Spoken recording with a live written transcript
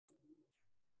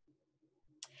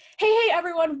Hey,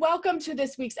 everyone. Welcome to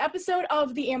this week's episode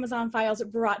of the Amazon Files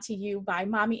brought to you by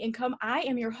Mommy Income. I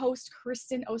am your host,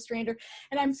 Kristen Ostrander,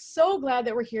 and I'm so glad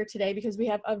that we're here today because we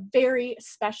have a very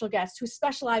special guest who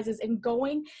specializes in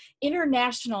going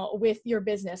international with your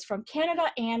business from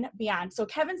Canada and beyond. So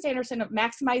Kevin Sanderson of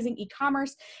Maximizing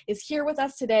Ecommerce is here with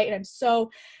us today, and I'm so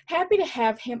happy to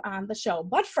have him on the show.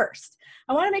 But first,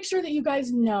 I want to make sure that you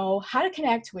guys know how to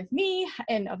connect with me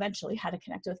and eventually how to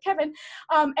connect with Kevin.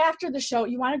 After the show,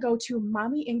 you want to go to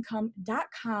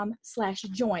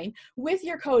mommyincome.com/join with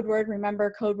your code word.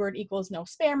 Remember, code word equals no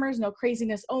spammers, no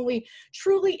craziness, only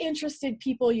truly interested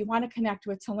people you want to connect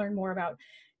with to learn more about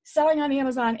selling on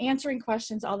Amazon, answering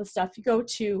questions, all the stuff. You go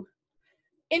to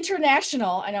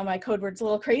international. I know my code word's a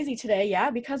little crazy today,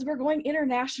 because we're going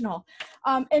international.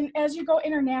 And as you go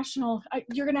international,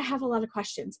 you're going to have a lot of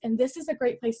questions. And this is a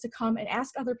great place to come and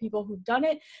ask other people who've done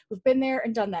it, who've been there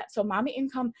and done that. So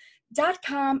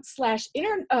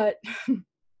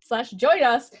mommyincome.com/join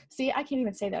us. See, I can't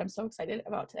even say that. I'm so excited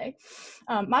about today.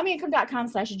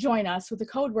 mommyincome.com/join us with the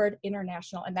code word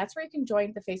international. And that's where you can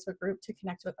join the Facebook group to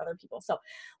connect with other people. So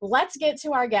let's get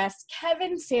to our guest.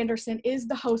 Kevin Sanderson is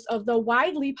the host of the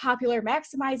widely popular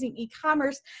Maximizing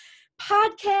Ecommerce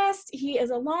podcast. He is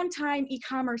a longtime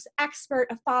e-commerce expert,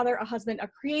 a father, a husband, a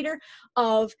creator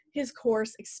of his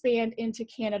course, Expand into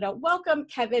Canada. Welcome,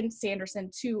 Kevin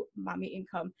Sanderson, to Mommy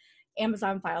Income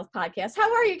Amazon Files podcast. How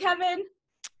are you, Kevin?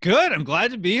 Good. I'm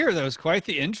glad to be here. That was quite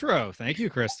the intro. Thank you,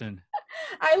 Kristen.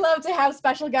 I love to have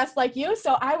special guests like you,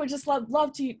 so I would just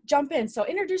love to jump in. So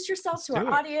introduce yourself to our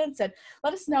audience and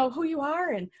let us know who you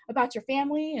are and about your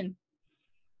family. And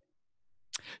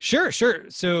Sure.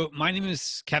 So my name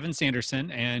is Kevin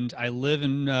Sanderson, and I live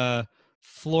in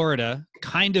Florida,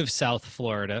 kind of South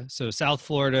Florida. So South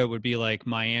Florida would be like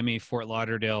Miami, Fort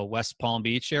Lauderdale, West Palm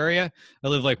Beach area. I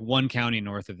live like one county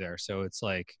north of there. So it's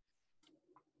like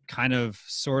kind of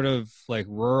sort of like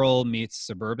rural meets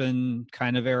suburban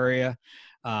kind of area.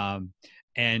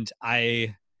 And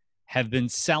I have been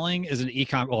selling as an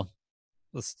e-com. Well,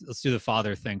 let's do the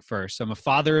father thing first. So I'm a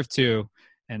father of two,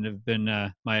 and have been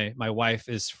my wife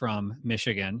is from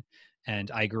Michigan, and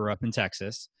I grew up in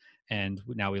Texas, and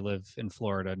now we live in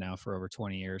Florida now for over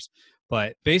 20 years.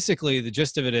 But basically, the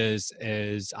gist of it is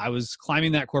I was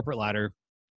climbing that corporate ladder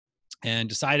and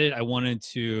decided I wanted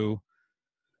to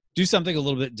do something a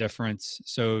little bit different.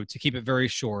 So to keep it very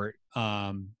short,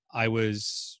 I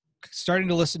was starting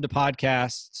to listen to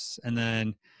podcasts, and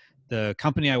then the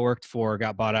company I worked for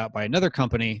got bought out by another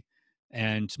company,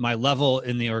 and my level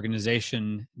in the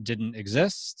organization didn't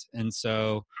exist. And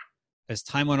so as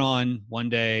time went on, one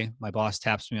day my boss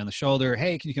taps me on the shoulder.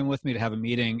 Hey, can you come with me to have a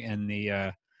meeting in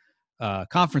the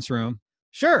conference room?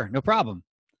 Sure, no problem.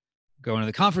 Go into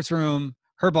the conference room.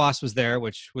 Her boss was there,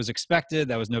 which was expected.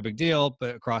 That was no big deal.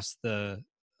 But across the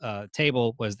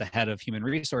table was the head of human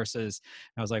resources.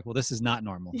 And I was like, well, this is not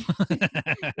normal.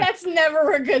 That's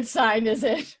never a good sign, is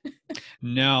it?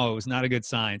 No, it was not a good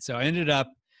sign. So I ended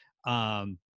up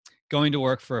going to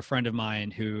work for a friend of mine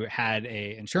who had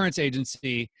a insurance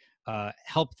agency,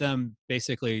 help them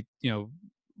basically,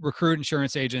 recruit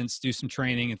insurance agents, do some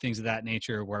training and things of that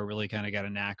nature, where I really kind of got a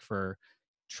knack for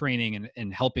training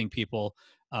and helping people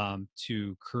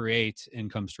to create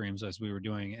income streams as we were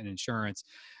doing in insurance.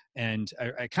 And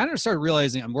I kind of started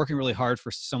realizing I'm working really hard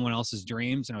for someone else's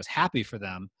dreams, and I was happy for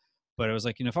them. But I was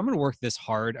like, if I'm going to work this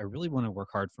hard, I really want to work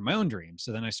hard for my own dreams.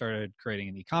 So then I started creating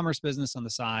an e-commerce business on the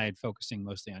side, focusing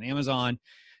mostly on Amazon.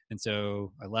 And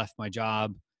so I left my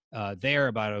job there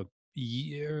about a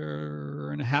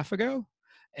year and a half ago,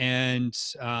 and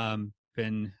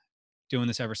been doing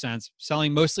this ever since.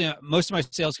 Selling most of my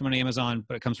sales come on Amazon,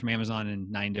 but it comes from Amazon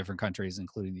in 9 different countries,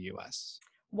 including the US.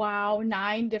 Wow,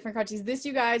 9 different countries. This,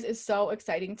 you guys, is so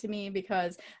exciting to me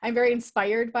because I'm very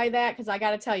inspired by that. Because I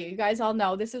got to tell you, you guys all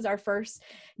know this is our first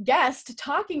guest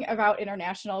talking about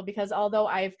international, because although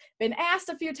I've been asked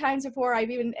a few times before,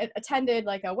 I've even attended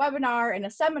like a webinar and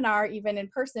a seminar even in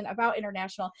person about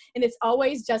international, and it's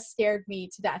always just scared me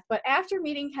to death. But after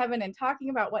meeting Kevin and talking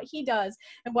about what he does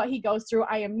and what he goes through,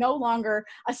 I am no longer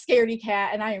a scaredy cat,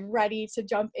 and I am ready to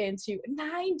jump into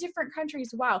 9 different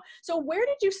countries. Wow. So where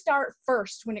did you start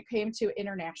first when it came to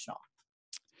international?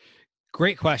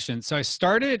 Great question. So I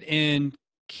started in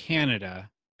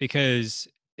Canada because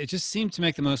it just seemed to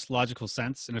make the most logical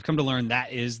sense. And I've come to learn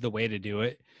that is the way to do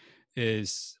it.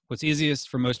 Is what's easiest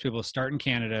for most people to start in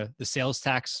Canada. The sales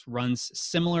tax runs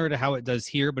similar to how it does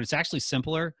here, but it's actually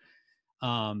simpler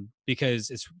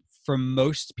because it's, for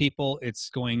most people,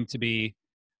 it's going to be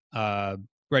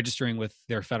registering with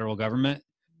their federal government.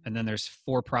 And then there's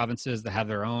 4 provinces that have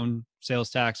their own sales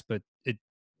tax, but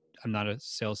I'm not a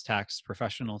sales tax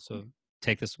professional, so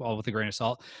take this all with a grain of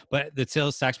salt. But the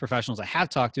sales tax professionals I have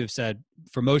talked to have said,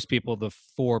 for most people, the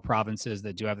 4 provinces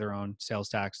that do have their own sales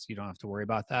tax, you don't have to worry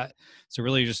about that. So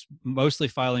really just mostly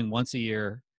filing once a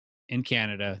year in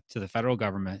Canada to the federal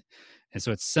government. And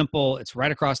so it's simple. It's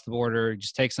right across the border.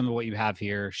 Just take some of what you have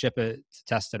here, ship it to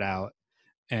test it out.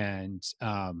 And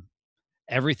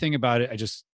everything about it, I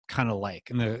just kind of like.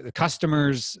 And the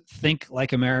customers think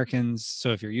like Americans.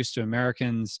 So if you're used to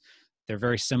Americans, they're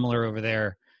very similar over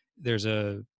there. There's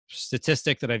a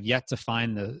statistic that I've yet to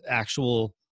find the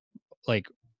actual like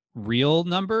real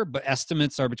number, but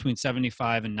estimates are between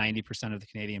 75 and 90% of the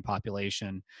Canadian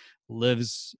population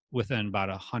lives within about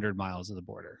 100 miles of the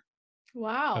border of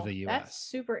Wow, the that's US.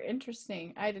 super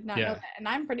interesting. I did not know Yeah. that. And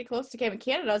I'm pretty close to Canada.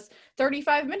 Canada's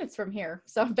 35 minutes from here.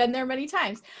 So I've been there many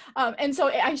times. And so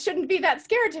I shouldn't be that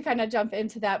scared to kind of jump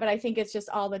into that, but I think it's just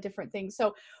all the different things.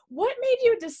 So what made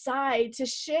you decide to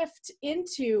shift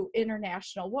into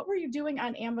international? What were you doing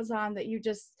on Amazon that you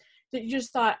just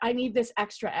thought, I need this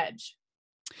extra edge?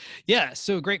 Yeah.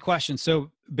 So great question.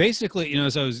 So basically,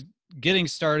 as I was getting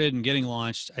started and getting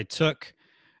launched, I took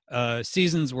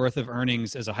season's worth of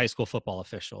earnings as a high school football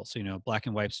official. So, black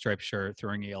and white striped shirt,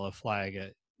 throwing a yellow flag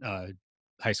at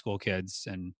high school kids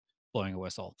and blowing a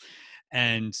whistle.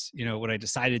 And, what I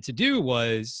decided to do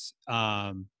was,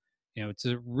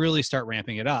 to really start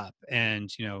ramping it up. And,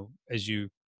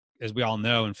 as we all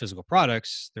know in physical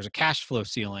products, there's a cash flow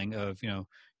ceiling of, you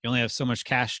only have so much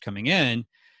cash coming in.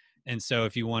 And so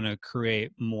if you want to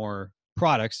create more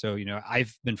products, so,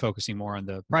 I've been focusing more on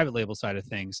the private label side of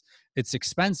things. It's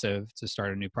expensive to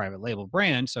start a new private label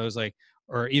brand. So I was like,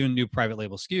 or even new private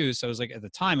label SKUs. So I was like, at the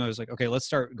time I was like, okay, let's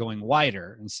start going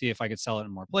wider and see if I could sell it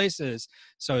in more places.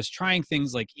 So I was trying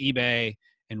things like eBay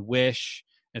and Wish.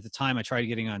 At the time I tried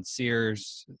getting on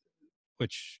Sears,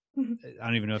 which I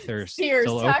don't even know if they're Sears,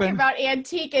 still talk open. about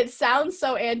antique. It sounds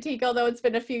so antique, although it's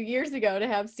been a few years ago to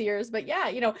have Sears. But yeah,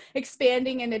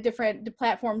 expanding into different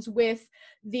platforms with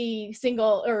the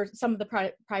single or some of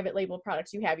the private label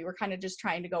products you have. You were kind of just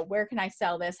trying to go, where can I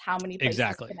sell this? How many places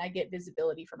Exactly. can I get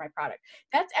visibility for my product?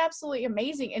 That's absolutely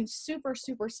amazing and super,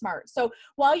 super smart. So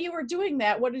while you were doing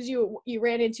that, what did you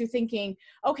ran into thinking,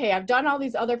 okay, I've done all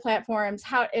these other platforms,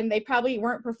 and they probably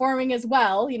weren't performing as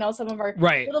well. Some of our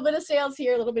Right. little bit of sales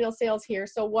here, a little bit of sales here.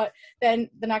 So what then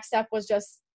the next step was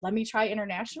just, let me try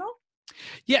international?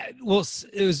 Yeah. Well,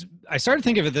 I started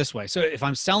thinking of it this way. So if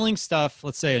I'm selling stuff,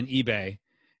 let's say on eBay,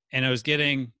 and I was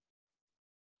getting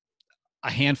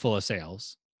a handful of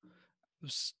sales,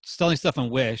 selling stuff on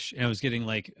Wish, and I was getting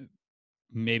like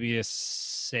maybe a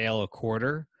sale a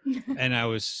quarter, and I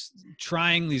was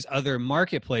trying these other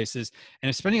marketplaces, and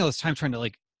I'm spending all this time trying to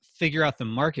like figure out the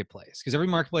marketplace, because every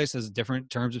marketplace has different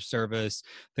terms of service.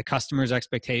 The customer's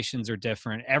expectations are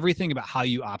different. Everything about how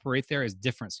you operate there is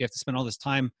different. So you have to spend all this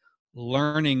time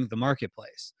learning the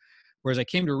marketplace. Whereas I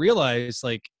came to realize,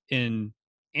 like in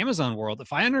Amazon world,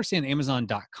 if I understand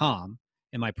Amazon.com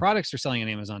and my products are selling on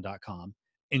Amazon.com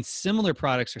and similar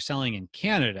products are selling in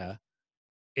Canada,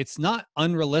 it's not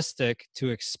unrealistic to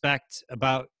expect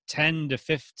about 10 to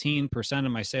 15%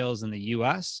 of my sales in the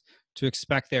US to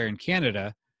expect there in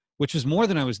Canada, which was more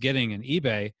than I was getting in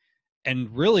eBay. And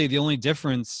really the only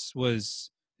difference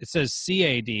was it says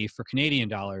CAD for Canadian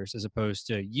dollars as opposed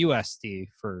to USD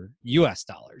for US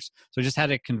dollars. So I just had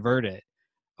to convert it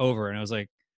over. And I was like,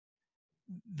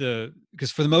 because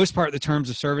for the most part, the terms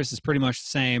of service is pretty much the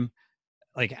same.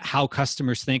 Like how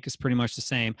customers think is pretty much the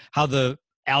same. How the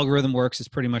algorithm works is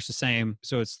pretty much the same.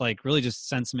 So it's like really just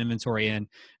send some inventory in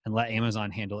and let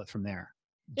Amazon handle it from there,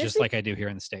 This just is like I do here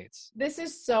in the States. This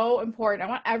is so important. I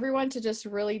want everyone to just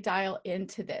really dial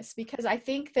into this, because I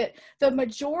think that the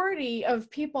majority of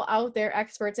people out there,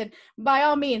 experts, and by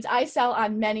all means, I sell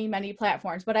on many, many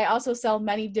platforms, but I also sell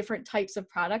many different types of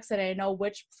products, and I know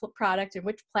which product and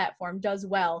which platform does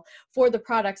well for the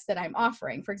products that I'm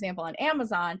offering. For example, on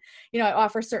Amazon, I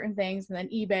offer certain things, and then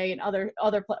eBay and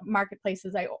other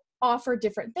marketplaces, I offer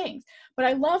different things. But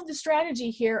I love the strategy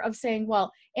here of saying,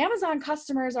 well, Amazon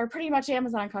customers are pretty much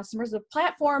Amazon customers. The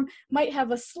platform might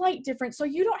have a slight difference, so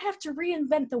you don't have to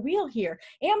reinvent the wheel here.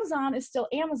 Amazon is still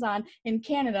Amazon in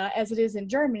Canada as it is in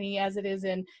Germany, as it is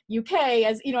in UK,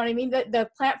 as you know what I mean? The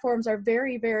platforms are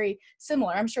very, very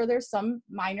similar. I'm sure there's some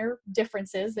minor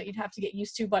differences that you'd have to get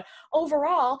used to, but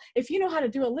overall, if you know how to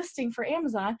do a listing for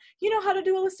Amazon, you know how to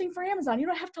do a listing for Amazon. You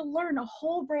don't have to learn a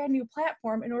whole brand new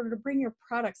platform in order to bring your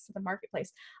products to the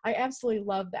marketplace. I absolutely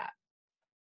love that.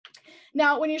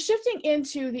 Now, when you're shifting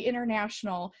into the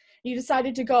international, You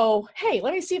decided to go, hey,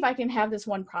 let me see if I can have this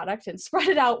one product and spread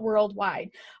it out worldwide.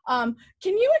 Can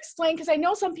you explain, because I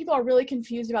know some people are really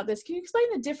confused about this, can you explain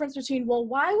the difference between, well,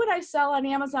 why would I sell on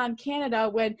Amazon Canada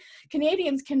when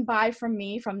Canadians can buy from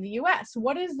me from the US?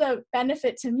 What is the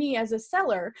benefit to me as a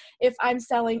seller if I'm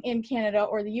selling in Canada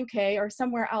or the UK or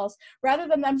somewhere else, rather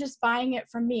than them just buying it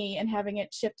from me and having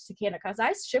it shipped to Canada? Because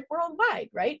I ship worldwide,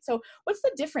 right? So what's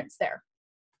the difference there?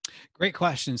 Great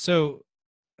question. So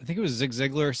I think it was Zig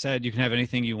Ziglar said you can have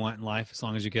anything you want in life as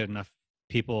long as you get enough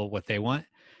people what they want.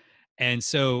 And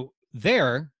so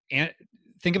there, and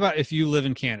think about if you live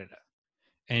in Canada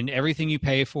and everything you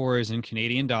pay for is in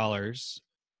Canadian dollars,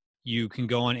 you can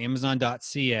go on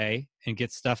Amazon.ca and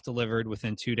get stuff delivered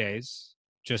within 2 days,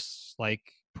 just like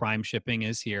Prime shipping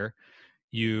is here.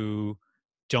 You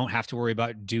don't have to worry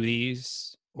about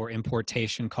duties or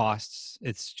importation costs.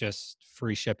 It's just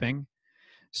free shipping.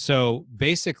 So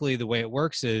basically, the way it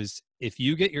works is if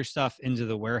you get your stuff into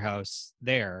the warehouse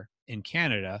there in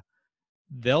Canada,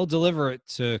 they'll deliver it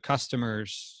to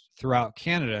customers throughout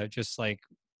Canada, just like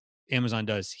Amazon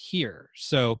does here.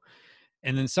 So,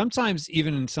 and then sometimes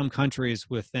even in some countries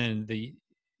within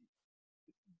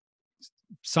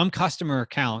some customer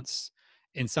accounts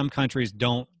in some countries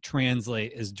don't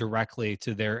translate as directly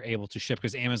to they're able to ship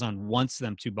because Amazon wants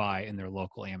them to buy in their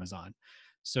local Amazon.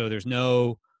 So there's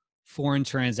no foreign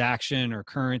transaction or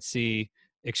currency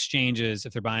exchanges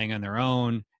if they're buying on their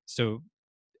own. So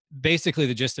basically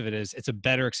the gist of it is it's a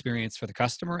better experience for the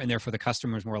customer, and therefore the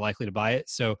customer is more likely to buy it.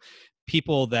 So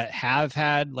people that have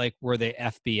had like where they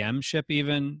FBM ship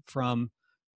even from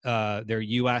their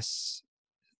US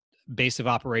base of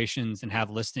operations and have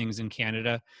listings in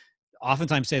Canada,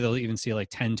 oftentimes say they'll even see like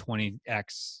 10,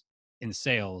 20x in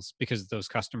sales because those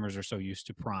customers are so used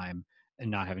to Prime and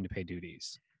not having to pay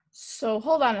duties. So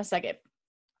hold on a second.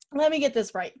 Let me get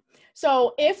this right.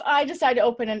 So if I decide to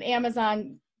open an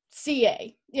Amazon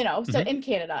CA, so in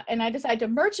Canada, and I decide to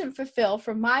merchant fulfill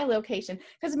from my location,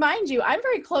 because mind you, I'm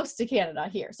very close to Canada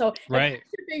here. So right. If I'm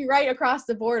shipping right across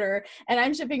the border and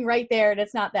I'm shipping right there and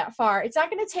it's not that far, it's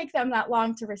not going to take them that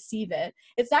long to receive it.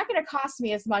 It's not going to cost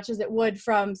me as much as it would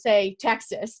from, say,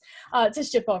 Texas to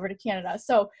ship over to Canada.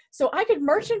 So I could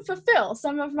merchant fulfill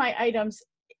some of my items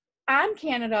on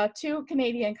Canada to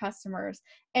Canadian customers,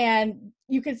 and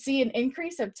you could see an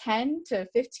increase of 10 to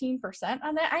 15%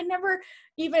 on that. I never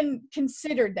even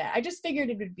considered that. I just figured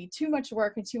it would be too much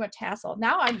work and too much hassle.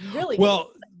 Now I'm really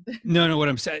no. What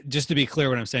I'm saying, just to be clear,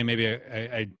 what I'm saying, maybe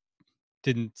I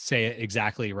didn't say it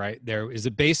exactly right. There is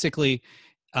basically,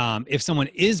 if someone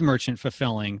is merchant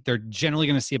fulfilling, they're generally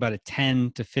going to see about a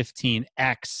 10 to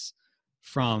 15x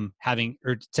from having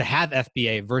or to have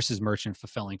FBA versus merchant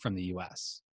fulfilling from the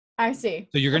US. I see.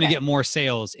 So you're going to get more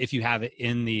sales if you have it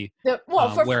in the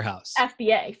warehouse.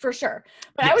 FBA for sure.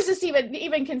 But yes. I was just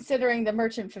even considering the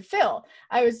merchant fulfill.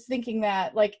 I was thinking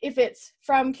that like if it's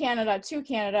from Canada to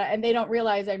Canada and they don't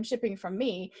realize I'm shipping from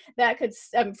me, that could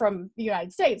from the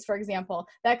United States, for example,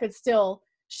 that could still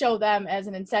show them as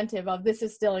an incentive of this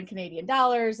is still in Canadian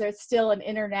dollars. There's still an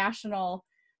international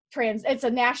it's a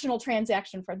national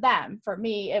transaction for them. For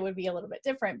me, it would be a little bit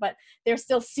different, but they're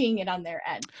still seeing it on their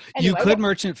end. Anyway, you could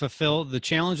merchant fulfill. The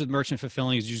challenge with merchant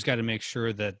fulfilling is you just got to make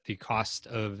sure that the cost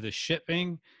of the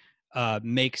shipping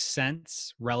makes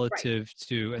sense relative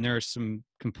to, and there are some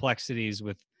complexities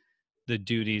with the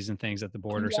duties and things at the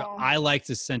border. Yeah. So I like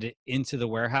to send it into the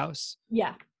warehouse.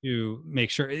 Yeah. To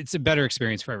make sure it's a better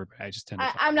experience for everybody.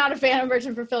 I'm not a fan of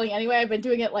merchant fulfilling anyway. I've been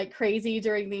doing it like crazy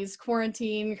during these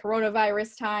quarantine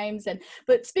coronavirus times.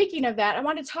 But speaking of that, I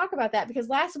want to talk about that because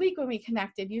last week when we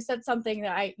connected, you said something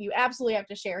that you absolutely have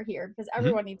to share here because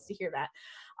everyone needs to hear that.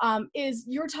 Is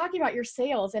you were talking about your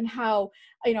sales and how,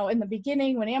 in the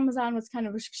beginning when Amazon was kind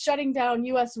of shutting down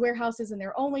US warehouses and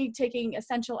they're only taking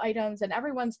essential items and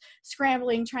everyone's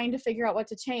scrambling, trying to figure out what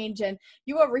to change. And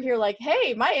you over here like,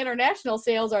 hey, my international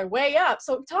sales are way up.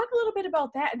 So talk a little bit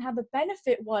about that and how the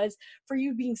benefit was for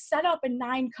you being set up in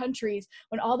 9 countries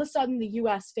when all of a sudden the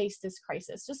US faced this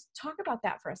crisis. Just talk about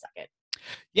that for a second.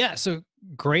 Yeah, so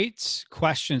great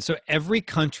question. So every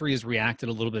country has reacted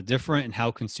a little bit different and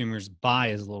how consumers buy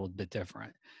is a little bit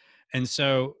different. And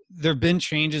so there have been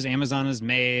changes Amazon has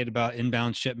made about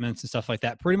inbound shipments and stuff like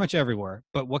that pretty much everywhere.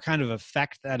 But what kind of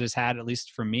effect that has had, at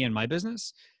least for me and my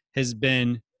business, has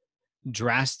been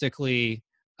drastically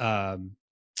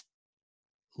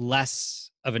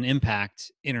less of an impact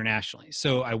internationally.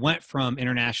 So I went from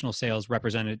international sales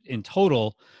represented in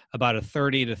total about a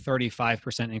 30 to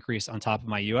 35% increase on top of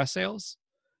my US sales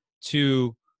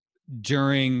to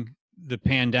during the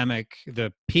pandemic,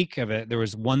 the peak of it, there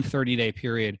was one 30-day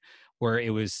period where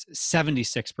it was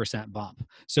 76% bump.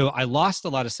 So I lost a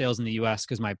lot of sales in the US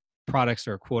because my products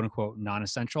are quote unquote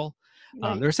non-essential.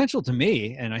 Right. They're essential to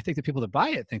me, and I think the people that buy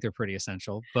it think they're pretty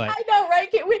essential. But I know, right?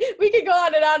 We could go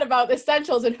on and on about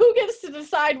essentials and who gets to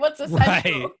decide what's right,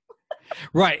 essential.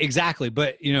 right, exactly.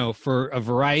 But for a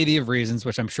variety of reasons,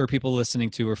 which I'm sure people listening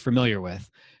to are familiar with,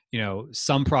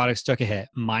 some products took a hit.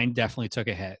 Mine definitely took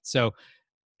a hit. So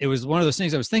it was one of those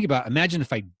things I was thinking about. Imagine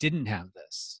if I didn't have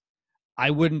this,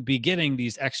 I wouldn't be getting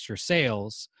these extra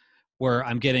sales where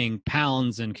I'm getting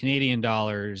pounds and Canadian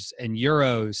dollars and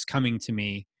euros coming to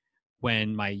me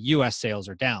when my US sales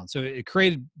are down. So it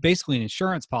created basically an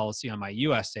insurance policy on my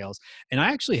US sales. And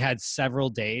I actually had several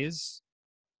days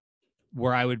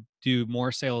where I would do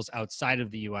more sales outside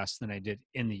of the US than I did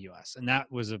in the US. And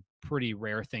that was a pretty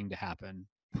rare thing to happen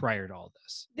prior to all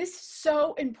this. This is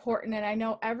so important. And I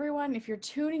know everyone, if you're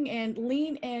tuning in,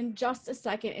 lean in just a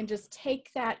second and just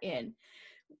take that in.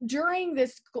 During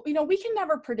this, we can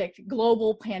never predict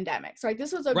global pandemics, right?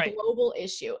 This was a Right. global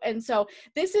issue. And so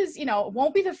this is,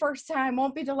 won't be the first time,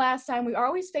 won't be the last time. We're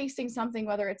always facing something,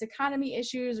 whether it's economy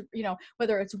issues,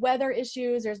 whether it's weather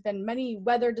issues. There's been many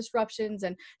weather disruptions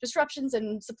and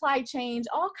supply chains,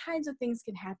 all kinds of things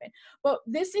can happen. But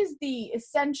this is the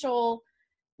essential,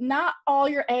 not all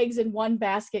your eggs in one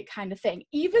basket kind of thing.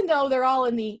 Even though they're all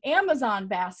in the Amazon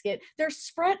basket, they're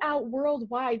spread out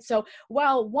worldwide. So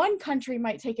while one country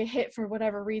might take a hit for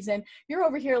whatever reason, you're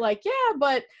over here like, yeah,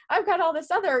 but I've got all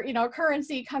this other,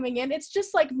 currency coming in. It's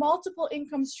just like multiple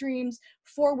income streams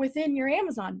for within your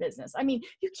Amazon business. I mean,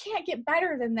 you can't get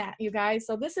better than that, you guys.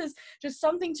 So this is just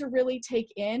something to really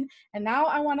take in. And now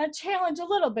I want to challenge a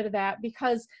little bit of that,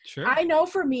 because Sure. I know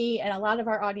for me and a lot of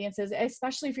our audiences,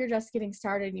 especially if you're just getting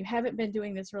started and you haven't been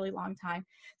doing this really long time,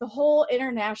 the whole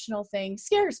international thing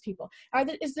scares people.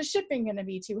 Is the shipping going to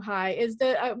be too high?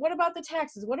 What about the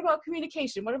taxes? What about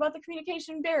communication? What about the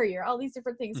communication barrier? All these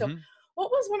different things. Mm-hmm. So what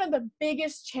was one of the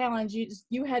biggest challenges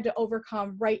you had to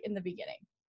overcome right in the beginning?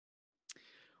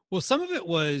 Well, some of it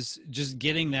was just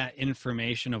getting that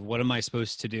information of what am I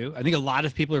supposed to do. I think a lot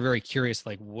of people are very curious,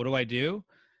 like, what do I do?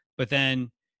 But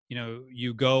then,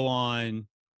 you go on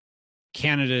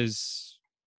Canada's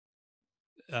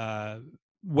uh,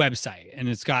 website and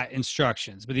it's got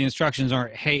instructions, but the instructions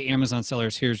aren't, hey, Amazon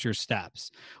sellers, here's your steps.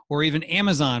 Or even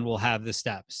Amazon will have the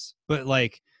steps, but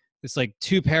like it's like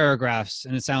 2 paragraphs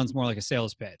and it sounds more like a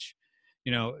sales pitch.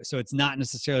 So it's not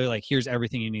necessarily like, here's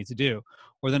everything you need to do.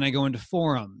 Or then I go into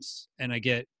forums and I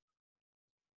get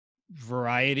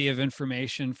variety of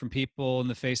information from people in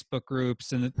the Facebook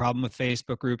groups. And the problem with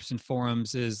Facebook groups and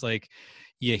forums is like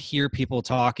you hear people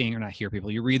talking, or not hear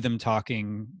people, you read them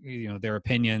talking, their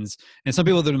opinions. And some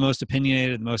people that are the most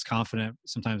opinionated, the most confident,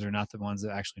 sometimes are not the ones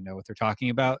that actually know what they're talking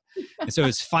about. And so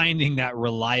it's finding that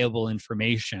reliable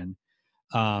information.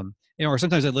 Or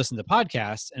sometimes I listen to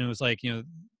podcasts and it was like,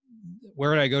 where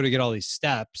would I go to get all these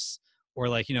steps? Or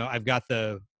like, I've got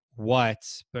the what,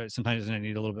 but sometimes I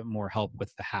need a little bit more help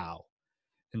with the how.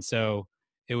 And so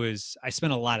I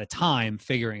spent a lot of time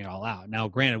figuring it all out. Now,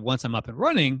 granted, once I'm up and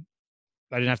running,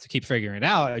 I didn't have to keep figuring it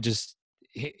out.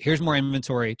 Here's more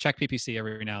inventory, check PPC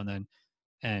every now and then,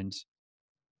 and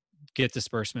get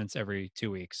disbursements every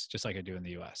 2 weeks, just like I do in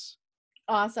the US.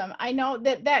 Awesome. I know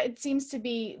that it seems to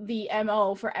be the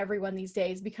MO for everyone these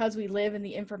days, because we live in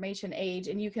the information age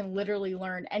and you can literally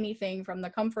learn anything from the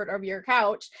comfort of your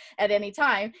couch at any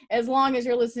time, as long as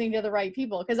you're listening to the right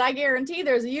people. Because I guarantee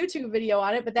there's a YouTube video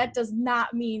on it, but that does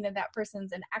not mean that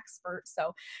person's an expert.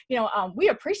 So, we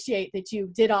appreciate that you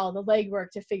did all the legwork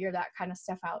to figure that kind of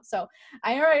stuff out. So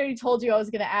I already told you I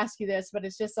was going to ask you this, but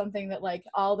it's just something that like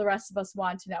all the rest of us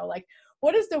want to know. Like,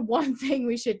 what is the one thing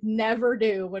we should never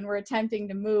do when we're attempting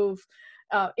to move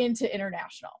into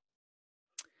international?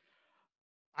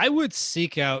 I would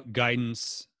seek out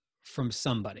guidance from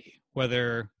somebody,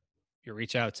 whether you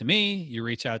reach out to me, you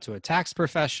reach out to a tax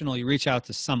professional, you reach out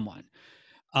to someone.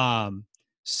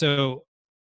 So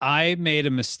I made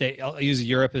a mistake. I'll use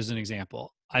Europe as an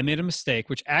example. I made a mistake,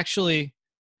 which actually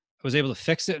I was able to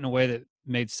fix it in a way that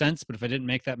made sense. But if I didn't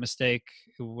make that mistake,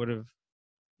 it would have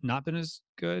not been as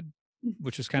good,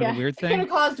 which was kind of a weird It could thing. have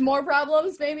caused more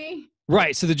problems, maybe.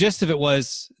 Right. So the gist of it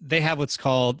was they have what's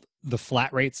called the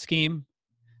flat rate scheme.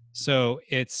 So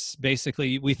it's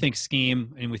basically, we think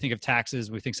scheme and we think of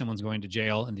taxes, we think someone's going to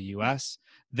jail in the US.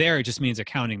 There, it just means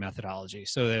accounting methodology.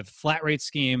 So they have flat rate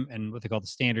scheme and what they call the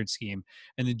standard scheme.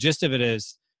 And the gist of it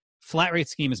is flat rate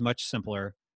scheme is much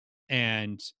simpler.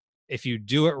 And if you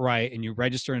do it right and you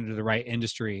register into the right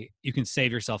industry, you can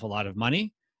save yourself a lot of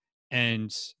money.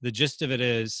 And the gist of it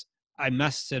is I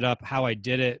messed it up how I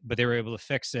did it, but they were able to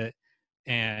fix it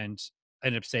and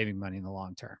ended up saving money in the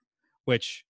long term,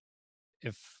 which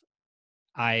if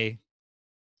I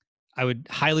I would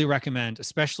highly recommend,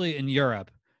 especially in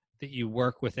Europe, that you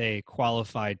work with a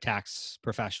qualified tax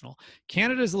professional.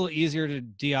 Canada is a little easier to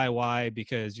DIY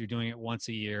because you're doing it once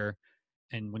a year.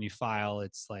 And when you file,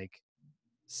 it's like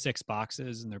 6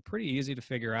 boxes and they're pretty easy to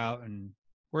figure out. And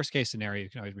worst case scenario, you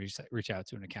can always reach out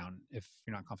to an accountant if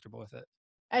you're not comfortable with it.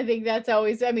 I think that's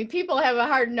always, I mean, people have a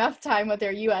hard enough time with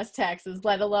their US taxes,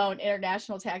 let alone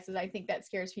international taxes. I think that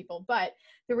scares people. But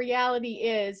the reality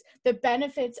is the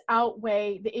benefits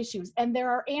outweigh the issues. And there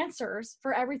are answers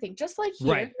for everything. Just like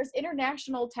here, Right. there's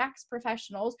international tax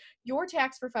professionals. Your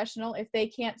tax professional, if they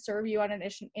can't serve you on an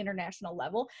international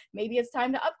level, maybe it's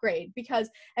time to upgrade, because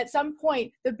at some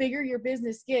point, the bigger your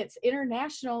business gets,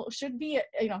 international should be,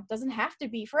 doesn't have to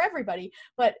be for everybody,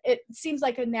 but it seems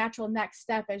like a natural next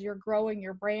step as you're growing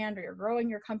your brand or you're growing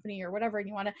your company or whatever, and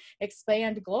you want to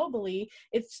expand globally.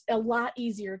 It's a lot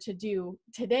easier to do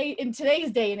today, in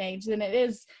today's day and age, than it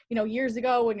is, years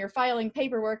ago when you're filing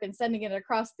paperwork and sending it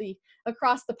across the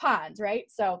pond, right?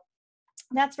 So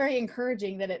that's very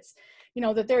encouraging that it's,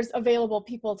 that there's available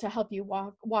people to help you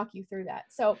walk you through that.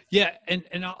 So Yeah, and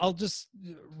I'll just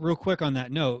real quick on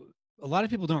that note. A lot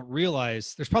of people don't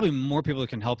realize there's probably more people that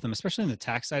can help them, especially in the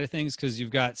tax side of things, because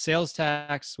you've got sales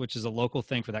tax, which is a local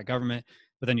thing for that government,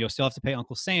 but then you'll still have to pay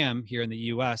Uncle Sam here in the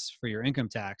U.S. for your income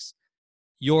tax.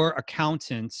 Your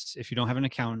accountant, if you don't have an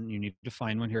accountant, you need to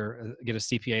find one here, get a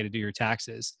CPA to do your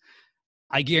taxes.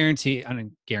 I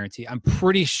don't guarantee, I'm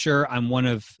pretty sure I'm one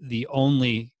of the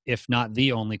only, if not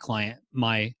the only client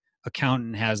my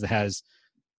accountant has that has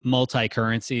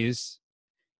multi-currencies.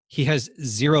 He has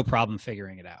zero problem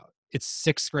figuring it out. It's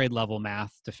 6th grade level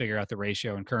math to figure out the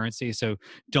ratio and currency. So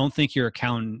don't think your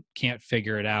accountant can't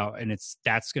figure it out, and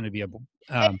that's going to be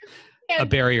a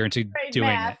barrier into doing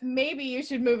math, it. maybe you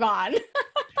should move on.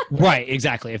 Right,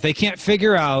 exactly. If they can't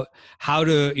figure out how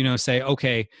to, say,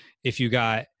 okay, if you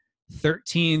got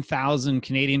 13,000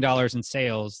 Canadian dollars in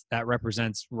sales, that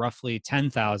represents roughly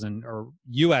 10,000 or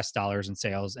US dollars in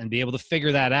sales, and be able to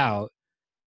figure that out,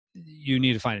 you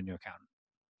need to find a new accountant.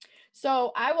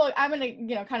 So I'm going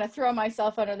to, kind of throw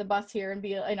myself under the bus here and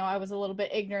be, I was a little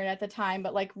bit ignorant at the time,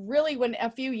 but like really when a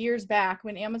few years back,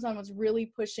 when Amazon was really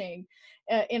pushing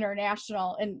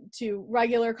international and to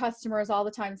regular customers all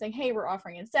the time saying, hey, we're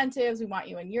offering incentives. We want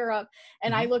you in Europe.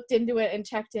 And I looked into it and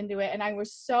checked into it. And I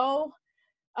was so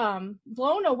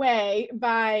blown away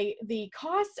by the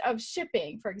cost of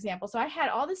shipping, for example. So I had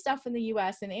all this stuff in the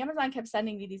US and Amazon kept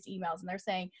sending me these emails and they're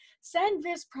saying, send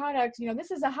this product,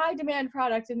 this is a high demand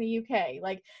product in the UK,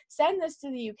 like send this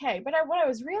to the UK. But what I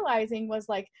was realizing was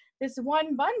like this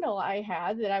one bundle I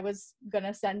had that I was going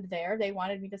to send there, they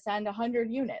wanted me to send 100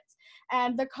 units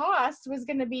and the cost was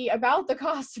going to be about the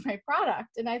cost of my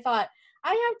product. And I thought, I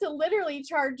have to literally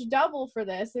charge double for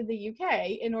this in the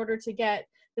UK in order to get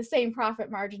the same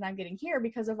profit margin I'm getting here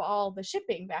because of all the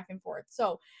shipping back and forth.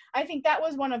 So I think that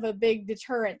was one of the big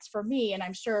deterrents for me, and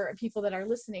I'm sure people that are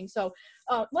listening. So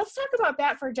let's talk about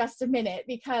that for just a minute,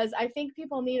 because I think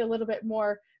people need a little bit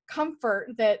more comfort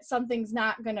that something's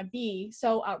not going to be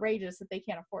so outrageous that they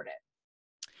can't afford it.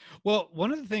 Well,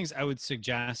 one of the things I would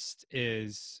suggest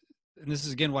is, and this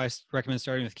is again why I recommend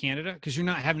starting with Canada, because you're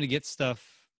not having to get stuff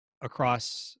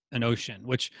across an ocean,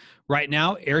 which right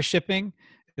now, air shipping,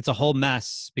 it's a whole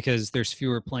mess because there's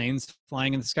fewer planes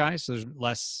flying in the sky. So there's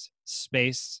less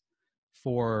space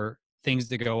for things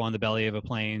to go on the belly of a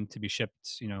plane to be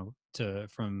shipped,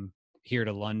 from here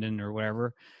to London or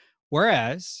whatever.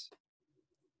 Whereas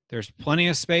there's plenty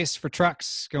of space for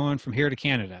trucks going from here to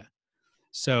Canada.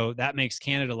 So that makes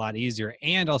Canada a lot easier.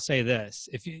 And I'll say this,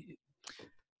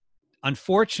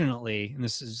 unfortunately, and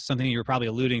this is something you're probably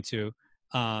alluding to,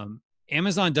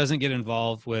 Amazon doesn't get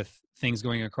involved with things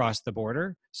going across the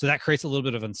border. So that creates a little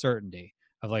bit of uncertainty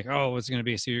of like, oh, what's it going to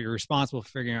be? So you're responsible for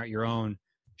figuring out your own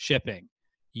shipping.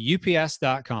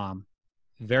 UPS.com,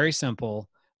 very simple.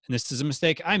 And this is a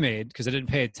mistake I made because I didn't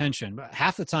pay attention. But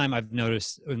half the time I've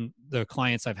noticed in the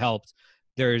clients I've helped,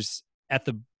 there's at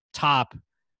the top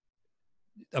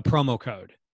a promo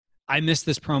code. I missed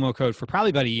this promo code for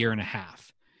probably about a year and a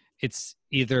half. It's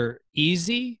either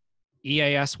easy,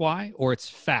 EASY, or it's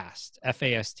fast,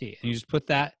 FAST. And you just put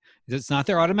that. It's not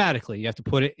there automatically. You have to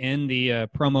put it in the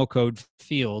promo code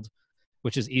field,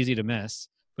 which is easy to miss.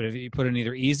 But if you put in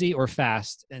either easy or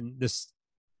fast, and this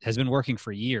has been working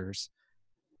for years,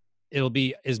 it'll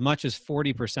be as much as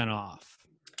 40% off.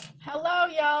 Hello,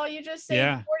 y'all. You just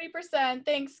saved 40%.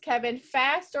 Thanks, Kevin.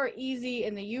 Fast or easy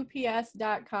in the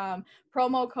UPS.com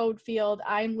promo code field.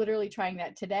 I'm literally trying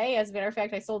that today. As a matter of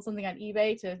fact, I sold something on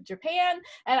eBay to Japan,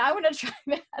 and I want to try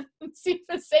that and see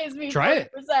if it saves me 40%.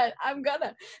 I'm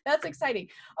gonna. That's exciting.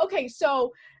 Okay,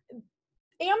 so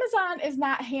Amazon is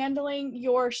not handling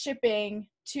your shipping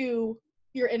to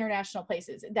your international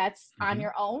places. That's on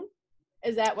your own.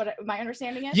 Is that what my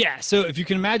understanding is? Yeah. So if you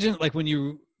can imagine, like when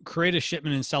you create a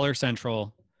shipment in Seller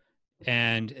Central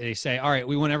and they say, all right,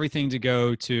 we want everything to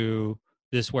go to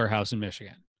this warehouse in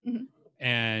Michigan. Mm-hmm.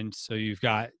 And so you've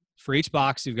got, for each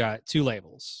box, you've got two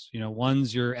labels. You know,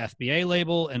 one's your FBA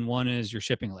label and one is your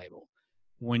shipping label.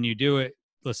 When you do it,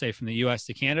 let's say from the US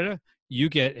to Canada, you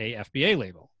get a FBA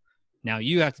label. Now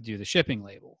you have to do the shipping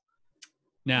label.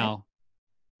 Now,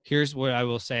 here's what I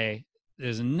will say.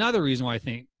 There's another reason why I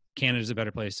think Canada is a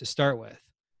better place to start with.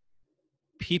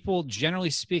 People, generally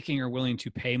speaking, are willing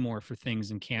to pay more for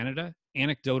things in Canada,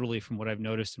 anecdotally from what I've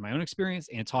noticed in my own experience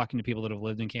and talking to people that have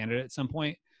lived in Canada at some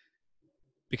point.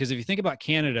 Because if you think about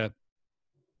Canada,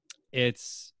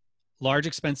 it's large,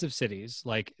 expensive cities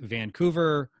like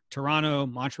Vancouver, Toronto,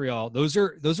 Montreal. Those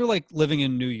are like living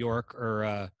in New York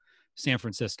or San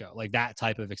Francisco, like that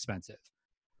type of expensive.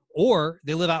 Or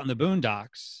they live out in the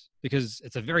boondocks because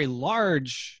it's a very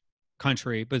large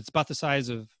country, but it's about the size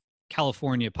of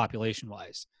California population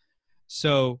wise.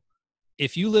 So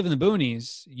if you live in the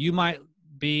boonies, you might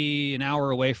be an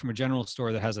hour away from a general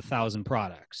store that has 1,000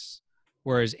 products.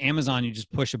 Whereas Amazon, you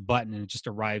just push a button and it just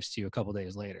arrives to you a couple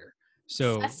days later.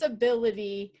 So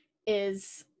accessibility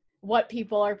is what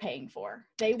people are paying for.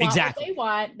 They want what they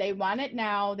want. They want it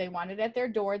now. They want it at their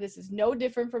door. This is no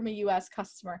different from a US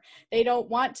customer. They don't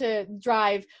want to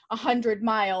drive 100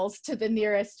 miles to the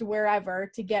nearest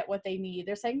wherever to get what they need.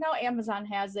 They're saying, no, Amazon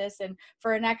has this, and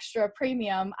for an extra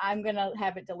premium, I'm going to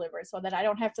have it delivered so that I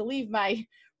don't have to leave my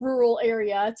rural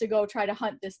area to go try to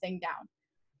hunt this thing down.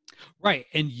 Right.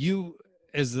 And you,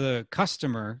 as the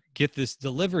customer, get this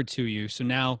delivered to you. So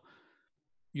now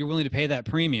you're willing to pay that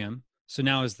premium. So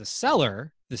now as the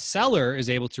seller is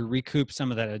able to recoup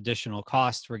some of that additional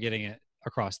cost for getting it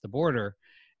across the border.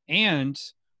 And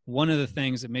one of the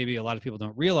things that maybe a lot of people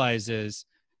don't realize is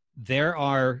there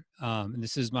are, and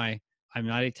this is I'm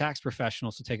not a tax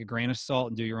professional, so take a grain of salt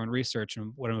and do your own research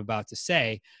on what I'm about to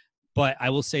say. But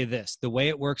I will say this, the way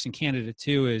it works in Canada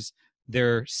too is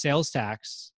their sales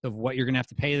tax of what you're going to have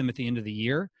to pay them at the end of the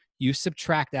year, you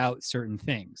subtract out certain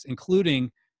things,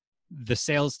 including the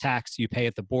sales tax you pay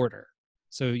at the border.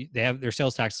 So they have their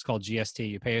sales tax is called GST.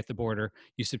 You pay at the border.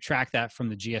 You subtract that from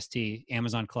the GST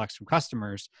Amazon collects from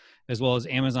customers, as well as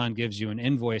Amazon gives you an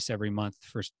invoice every month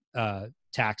for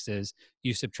taxes.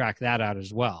 You subtract that out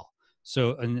as well.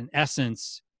 So in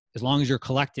essence, as long as you're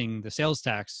collecting the sales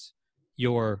tax,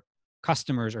 your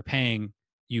customers are paying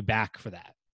you back for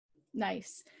that.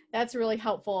 Nice. That's a really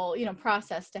helpful,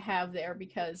 process to have there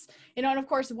because, and of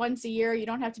course, once a year, you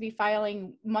don't have to be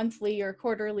filing monthly or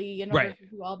quarterly in order to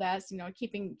do all that,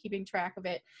 keeping track of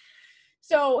it.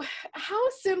 So how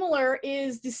similar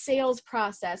is the sales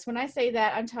process? When I say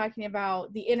that, I'm talking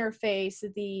about the interface,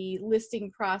 the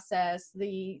listing process,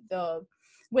 the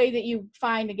way that you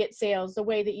find to get sales, the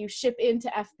way that you ship into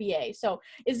FBA. So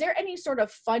is there any sort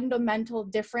of fundamental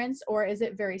difference or is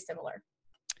it very similar?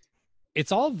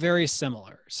 It's all very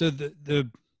similar. So the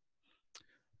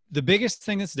biggest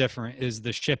thing that's different is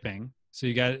the shipping. So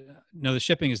you got to know the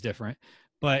shipping is different,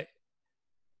 but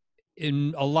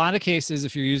in a lot of cases,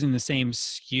 if you're using the same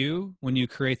SKU when you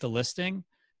create the listing,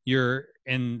 you're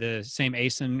in the same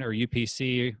ASIN or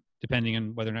UPC, depending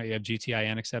on whether or not you have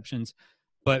GTIN exceptions.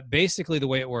 But basically the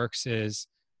way it works is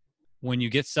when you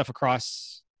get stuff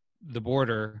across the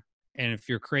border, and if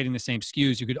you're creating the same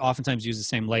SKUs, you could oftentimes use the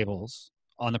same labels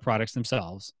on the products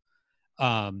themselves.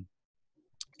 And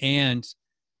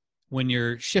when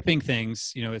you're shipping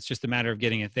things, it's just a matter of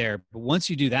getting it there. But once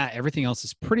you do that, everything else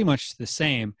is pretty much the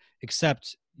same,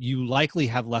 except you likely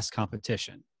have less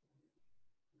competition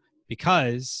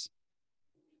because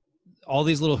all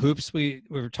these little hoops we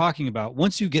were talking about,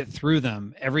 once you get through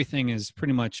them, everything is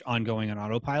pretty much ongoing on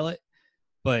autopilot.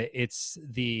 But if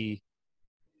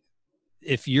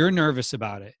you're nervous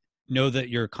about it, know that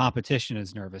your competition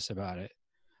is nervous about it.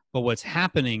 But what's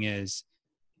happening is,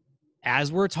 as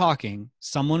we're talking,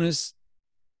 someone is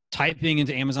typing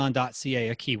into Amazon.ca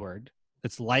a keyword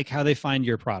that's like how they find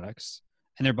your products,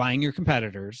 and they're buying your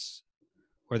competitors,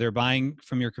 or they're buying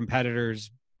from your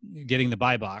competitors, getting the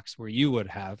buy box where you would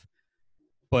have,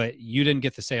 but you didn't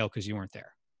get the sale because you weren't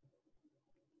there.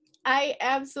 I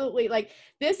absolutely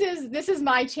this is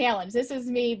my challenge. This is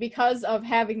me because of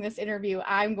having this interview.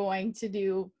 I'm going to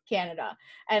do Canada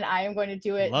and I am going to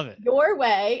do it your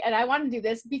way. And I want to do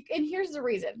this. And here's the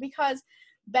reason, because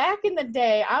back in the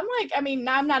day,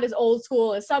 I'm not as old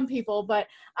school as some people, but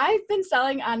I've been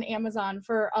selling on Amazon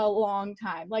for a long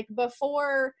time. Like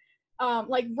before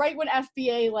like right when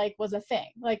FBA like was a thing,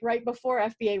 like right before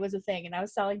FBA was a thing, and I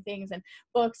was selling things and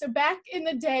books. So back in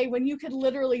the day when you could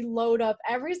literally load up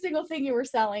every single thing you were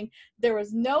selling, there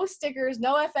was no stickers,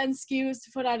 no FN SKUs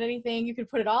to put on anything. You could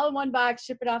put it all in one box,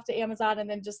 ship it off to Amazon, and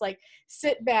then just like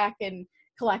sit back and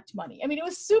collect money. I mean,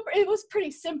 it was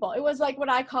pretty simple. It was like what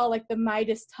I call like the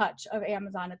Midas touch of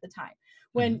Amazon at the time,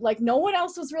 when like no one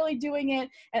else was really doing it.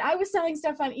 And I was selling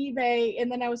stuff on eBay,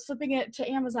 and then I was flipping it to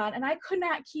Amazon, and I could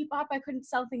not keep up. I couldn't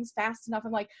sell things fast enough.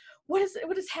 I'm like, what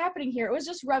is happening here? It was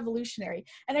just revolutionary.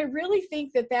 And I really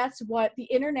think that that's what the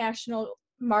international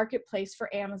marketplace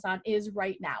for Amazon is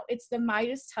right now. It's the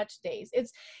Midas touch days.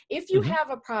 It's if you have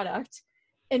a product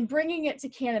and bringing it to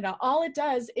Canada, all it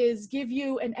does is give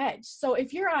you an edge. So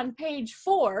if you're on page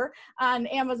 4 on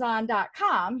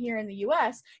Amazon.com here in the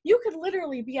US, you could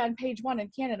literally be on page 1 in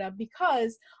Canada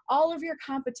because all of your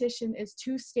competition is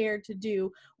too scared to do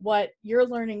what you're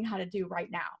learning how to do right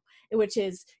now, which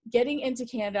is getting into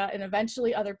Canada and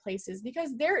eventually other places,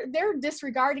 because they're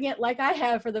disregarding it like I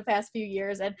have for the past few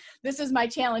years. And this is my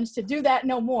challenge to do that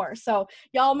no more. So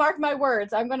y'all mark my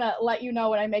words. I'm going to let you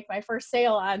know when I make my first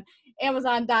sale on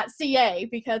Amazon.ca,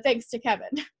 because thanks to Kevin.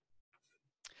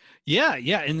 Yeah.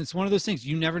 And it's one of those things,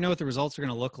 you never know what the results are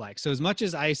going to look like. So as much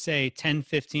as I say 10,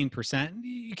 15%,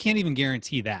 you can't even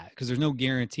guarantee that because there's no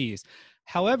guarantees.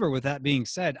 However, with that being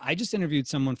said, I just interviewed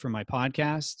someone for my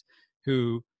podcast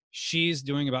who she's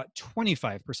doing about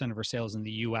 25% of her sales in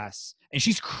the US, and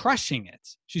she's crushing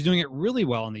it. She's doing it really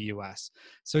well in the US.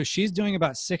 So she's doing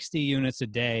about 60 units a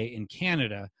day in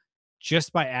Canada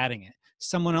just by adding it.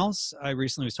 Someone else I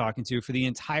recently was talking to, for the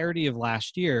entirety of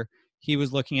last year, he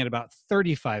was looking at about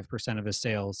 35% of his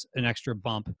sales, an extra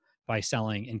bump by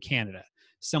selling in Canada.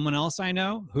 Someone else I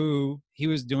know who he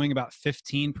was doing about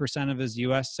 15% of his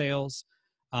US sales,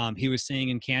 he was seeing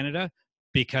in Canada,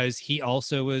 because he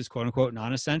also was quote unquote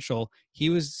non-essential.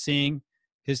 He was seeing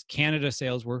his Canada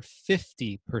sales were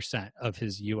 50% of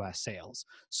his US sales.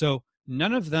 So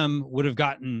none of them would have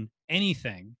gotten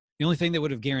anything. The only thing that would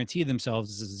have guaranteed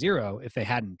themselves is a 0 if they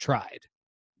hadn't tried.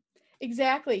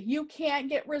 Exactly. You can't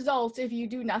get results if you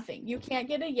do nothing. You can't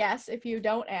get a yes if you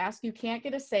don't ask. You can't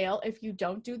get a sale if you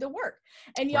don't do the work.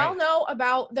 And y'all know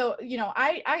about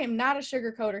I am not a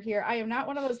sugarcoater here. I am not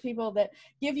one of those people that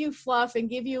give you fluff and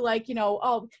give you like,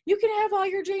 oh, you can have all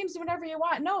your dreams whenever you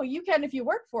want. No, you can if you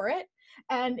work for it.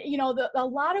 And, a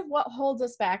lot of what holds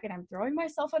us back, and I'm throwing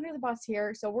myself under the bus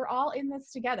here, so we're all in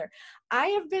this together. I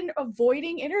have been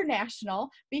avoiding international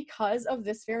because of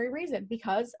this very reason,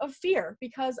 because of fear,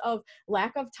 because of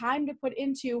lack of time to put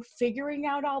into figuring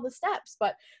out all the steps.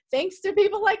 But thanks to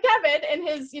people like Kevin and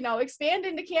his, expand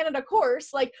into Canada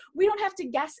course, like we don't have to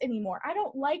guess anymore. I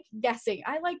don't like guessing.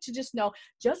 I like to just know,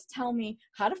 just tell me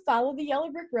how to follow the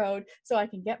yellow brick road so I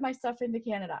can get my stuff into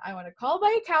Canada. I want to call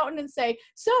my accountant and say,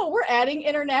 so we're adding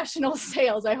international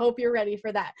sales. I hope you're ready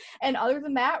for that. And other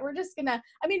than that, we're just gonna,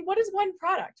 what is one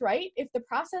product, right? If the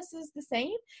process is the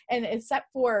same, and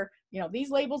except for,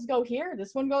 these labels go here,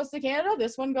 this one goes to Canada,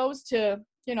 this one goes to,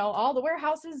 all the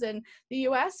warehouses in the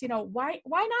US, why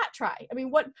not try?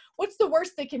 What's the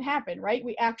worst that can happen, right?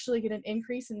 We actually get an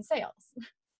increase in sales.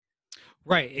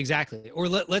 Right, exactly. Or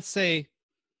let's say,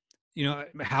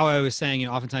 how I was saying,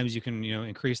 oftentimes you can,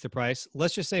 increase the price.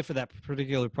 Let's just say for that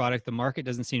particular product, the market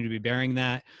doesn't seem to be bearing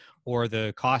that, or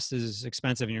the cost is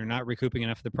expensive and you're not recouping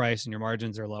enough of the price and your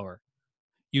margins are lower.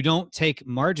 You don't take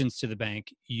margins to the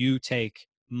bank, you take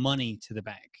money to the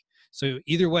bank. So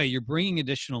either way, you're bringing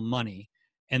additional money.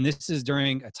 And this is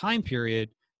during a time period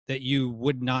that you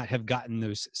would not have gotten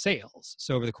those sales.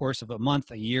 So over the course of a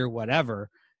month, a year, whatever,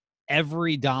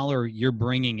 every dollar you're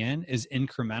bringing in is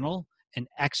incremental and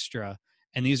extra.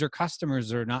 And these are customers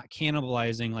that are not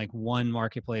cannibalizing like one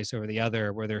marketplace over the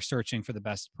other where they're searching for the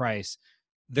best price.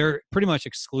 They're pretty much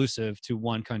exclusive to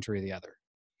one country or the other.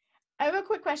 I have a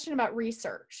quick question about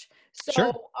research. So,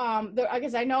 Sure.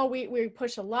 Because I know we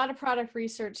push a lot of product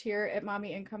research here at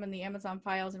Mommy Income and the Amazon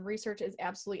Files, and research is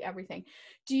absolutely everything.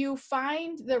 Do you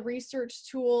find the research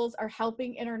tools are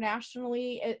helping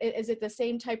internationally? Is it the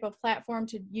same type of platform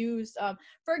to use?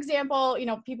 For example,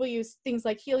 people use things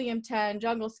like Helium 10,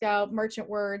 Jungle Scout, Merchant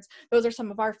Words. Those are some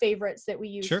of our favorites that we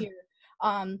use Sure. here.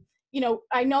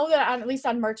 I know that at least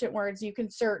on Merchant Words, you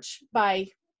can search by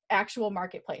actual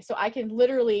marketplace. So I can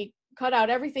literally cut out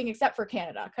everything except for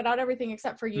Canada, cut out everything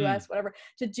except for US, whatever,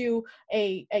 to do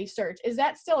a search. Is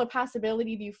that still a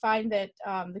possibility? Do you find that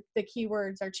the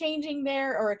keywords are changing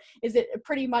there, or is it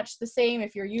pretty much the same?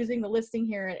 If you're using the listing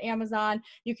here at Amazon,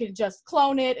 you can just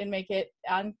clone it and make it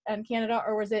on Canada,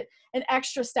 or was it an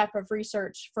extra step of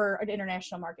research for an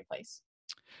international marketplace?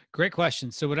 Great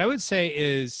question. So what I would say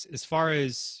is, as far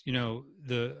as,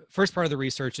 the first part of the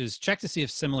research is check to see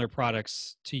if similar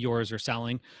products to yours are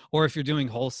selling, or if you're doing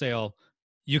wholesale,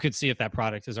 you could see if that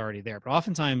product is already there. But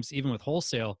oftentimes, even with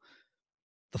wholesale,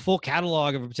 the full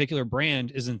catalog of a particular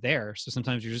brand isn't there. So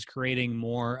sometimes you're just creating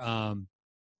more of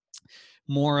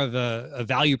a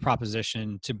value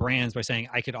proposition to brands by saying,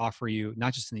 I could offer you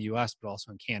not just in the US, but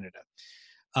also in Canada.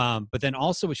 But then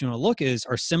also what you want to look is,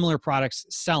 are similar products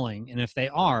selling? And if they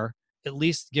are, at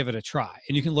least give it a try.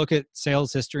 And you can look at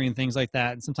sales history and things like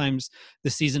that. And sometimes the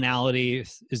seasonality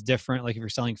is different. Like if you're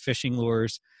selling fishing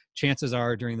lures, chances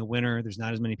are during the winter, there's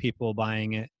not as many people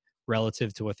buying it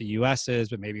relative to what the US is,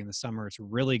 but maybe in the summer it's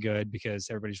really good because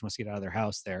everybody just wants to get out of their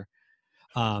house there.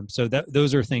 So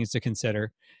those are things to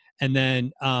consider. And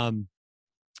then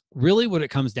really what it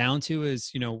comes down to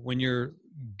is, when you're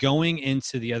going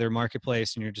into the other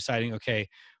marketplace and you're deciding, okay,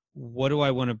 what do I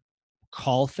want to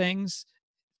call things?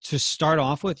 To start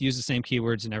off with, use the same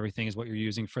keywords and everything as what you're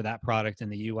using for that product in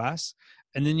the US.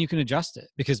 And then you can adjust it,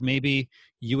 because maybe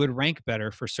you would rank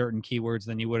better for certain keywords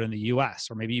than you would in the US,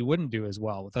 or maybe you wouldn't do as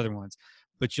well with other ones.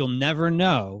 But you'll never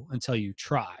know until you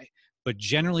try. But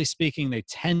generally speaking, they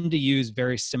tend to use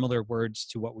very similar words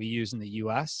to what we use in the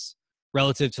US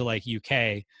relative to like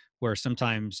UK, where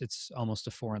sometimes it's almost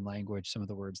a foreign language, some of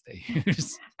the words they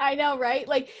use. I know, right?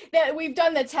 Like that, we've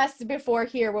done the test before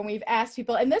here when we've asked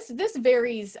people, and this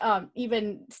varies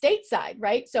even stateside,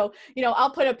 right? So,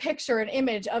 I'll put a picture, an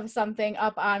image of something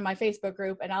up on my Facebook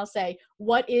group, and I'll say,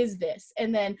 what is this?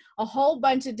 And then a whole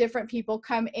bunch of different people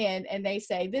come in and they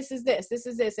say, this is this, this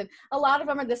is this. And a lot of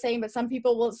them are the same, but some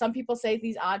people say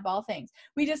these oddball things.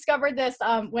 We discovered this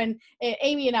when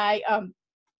Amy and I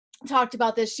talked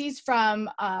about this. She's from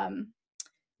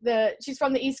the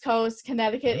East Coast,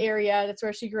 Connecticut area. That's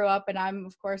where she grew up. And I'm,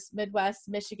 of course, Midwest,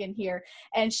 Michigan here.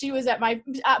 And she was at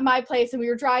my place, and we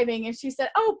were driving, and she said,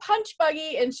 oh, punch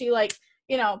buggy. And she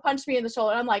punched me in the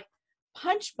shoulder. I'm like,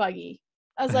 punch buggy?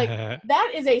 I was like,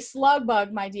 that is a slug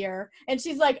bug, my dear. And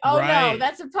she's like, oh, right. No,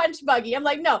 that's a punch buggy. I'm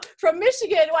like, no, from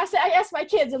Michigan. I asked my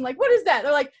kids, I'm like, what is that?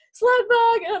 They're like, slug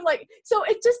bug. And I'm like, so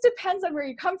it just depends on where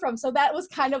you come from. So that was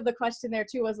kind of the question there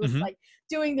too, was like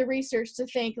doing the research to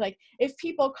think, like, if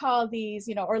people call these,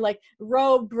 or like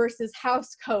robe versus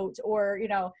house coat, or,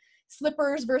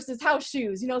 slippers versus house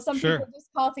shoes, some people just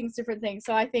call things different things.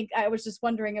 So I think I was just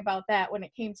wondering about that when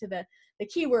it came to the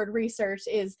keyword research,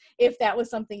 is if that was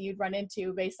something you'd run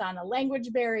into based on a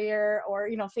language barrier, or,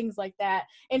 things like that.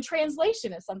 And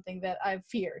translation is something that I've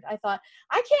feared. I thought,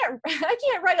 I can't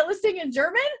write a listing in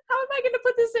German. How am I going to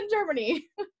put this in Germany?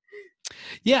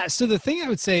 Yeah. So the thing I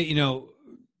would say,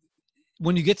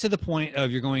 when you get to the point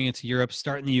of you're going into Europe,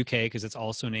 start in the UK because it's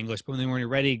also in English, but when you're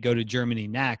ready, go to Germany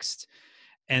next.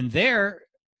 And there,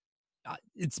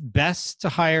 it's best to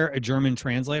hire a German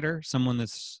translator, someone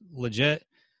that's legit.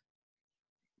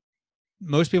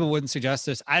 Most people wouldn't suggest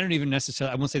this. I don't even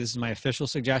necessarily, I won't say this is my official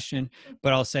suggestion,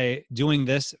 but I'll say doing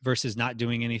this versus not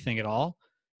doing anything at all.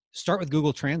 Start with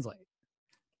Google Translate.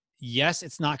 Yes,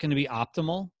 it's not going to be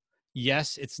optimal.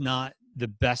 Yes, it's not the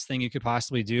best thing you could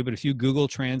possibly do. But if you Google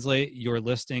Translate your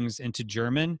listings into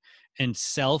German and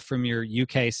sell from your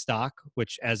UK stock,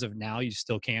 which as of now you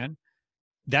still can,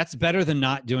 that's better than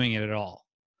not doing it at all.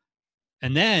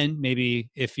 And then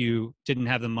maybe if you didn't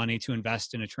have the money to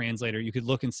invest in a translator, you could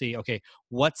look and see, okay,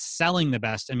 what's selling the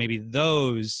best? And maybe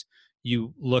those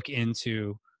you look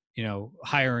into,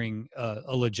 hiring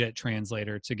a legit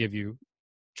translator to give you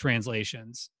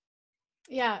translations.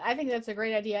 Yeah, I think that's a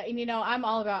great idea. And, I'm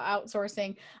all about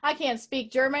outsourcing. I can't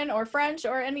speak German or French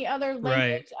or any other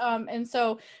language. Right. And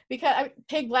so because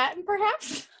Pig Latin,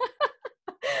 perhaps.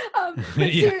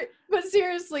 But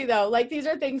seriously though, like, these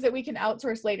are things that we can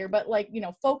outsource later, but like,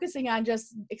 focusing on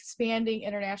just expanding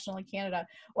international in Canada.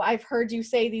 Well, I've heard you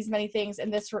say these many things,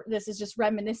 and this is just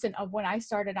reminiscent of when I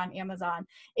started on Amazon.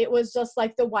 It was just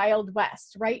like the Wild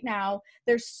West. Right now,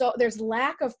 there's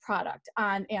lack of product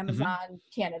on Amazon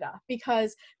Canada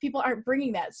because people aren't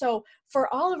bringing that. So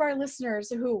for all of our listeners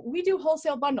who, we do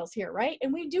wholesale bundles here, right?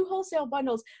 And we do wholesale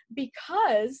bundles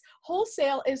because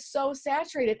wholesale is so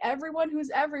saturated.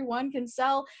 Everyone can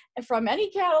sell from any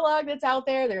catalog that's out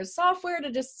there. There's software to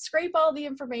just scrape all the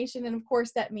information. And of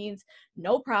course that means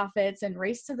no profits and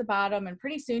race to the bottom. And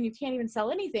pretty soon you can't even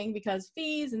sell anything because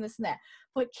fees and this and that.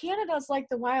 but Canada's like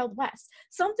the Wild West.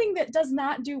 Something that does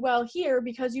not do well here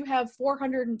because you have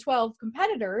 412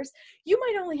 competitors, you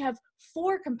might only have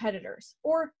 4 competitors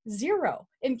or 0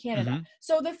 in Canada. Mm-hmm.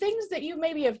 So the things that you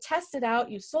maybe have tested out,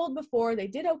 you sold before, they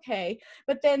did okay,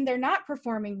 but then they're not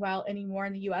performing well anymore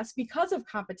in the US because of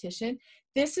competition.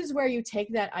 This is where you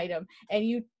take that item and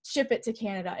you ship it to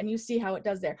Canada and you see how it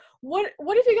does there. What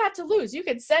if you got to lose? You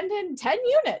could send in 10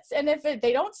 units, and if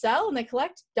they don't sell and they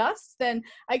collect dust, then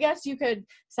I guess you could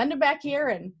send them back here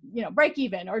and, you know, break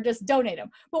even or just donate them.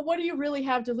 But what do you really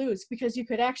have to lose? Because you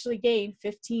could actually gain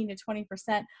 15 to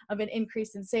 20% of an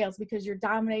increase in sales because you're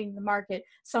dominating the market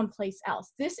someplace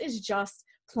else. This is just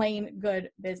plain good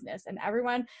business. And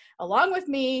everyone, along with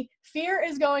me, fear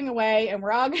is going away and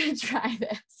we're all going to try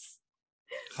this.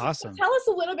 Awesome. So tell us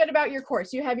a little bit about your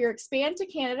course. You have your Expand to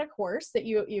Canada course that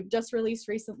you've just released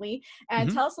recently.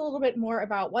 And tell us a little bit more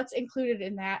about what's included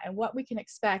in that and what we can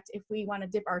expect if we want to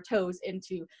dip our toes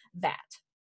into that.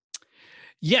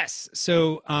 Yes.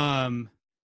 So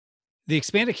the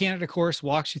Expand to Canada course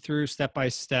walks you through step by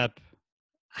step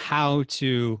how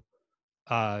to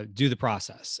do the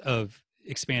process of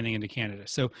expanding into Canada.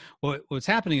 So what's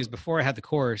happening is, before I had the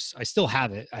course, I still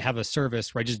have it. I have a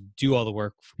service where I just do all the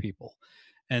work for people.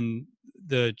 And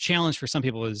the challenge for some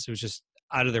people is it was just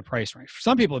out of their price range. For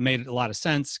some people, it made a lot of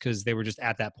sense because they were just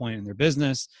at that point in their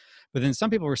business. But then some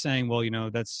people were saying, well, you know,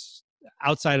 that's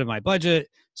outside of my budget.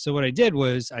 So what I did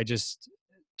was I just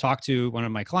talked to one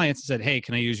of my clients and said, hey,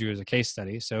 can I use you as a case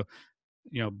study? So,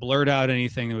 you know, blurred out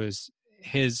anything that was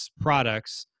his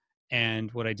products.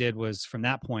 And what I did was, from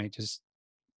that point, just,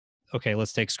 okay,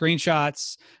 let's take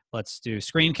screenshots, let's do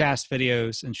screencast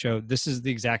videos and show this is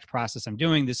the exact process I'm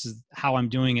doing. This is how I'm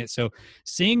doing it. So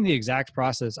seeing the exact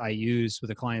process I use with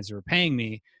the clients that are paying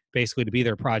me basically to be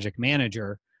their project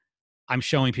manager, I'm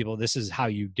showing people this is how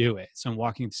you do it. So I'm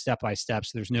walking step by step.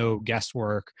 So there's no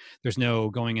guesswork. There's no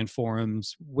going in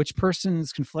forums. Which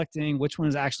person's conflicting? Which one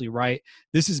is actually right?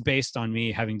 This is based on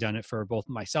me having done it for both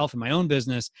myself and my own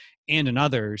business and in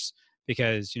others.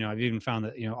 Because, you know, I've even found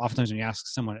that, you know, oftentimes when you ask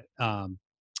someone at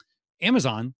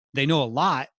Amazon, they know a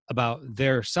lot about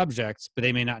their subjects, but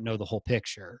they may not know the whole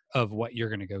picture of what you're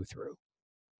going to go through.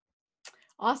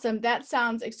 Awesome. That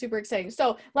sounds super exciting.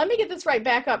 So let me get this right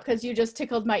back up, because you just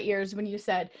tickled my ears when you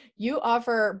said you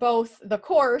offer both the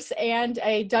course and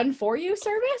a done for you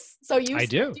service. So I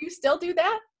do. Do you still do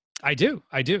that? I do.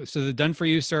 So the done for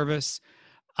you service.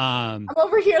 I'm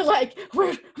over here like,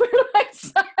 where do I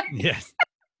sign? Yes.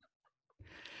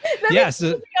 Yeah. So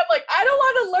I'm like, I don't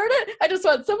want to learn it. I just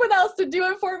want someone else to do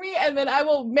it for me, and then I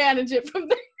will manage it from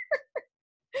there.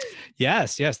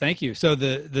 Yes. Thank you. So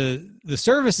the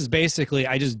service is basically,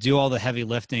 I just do all the heavy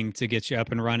lifting to get you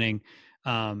up and running,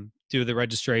 do the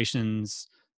registrations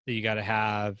that you got to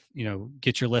have, you know,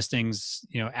 get your listings,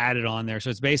 you know, added on there. So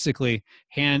it's basically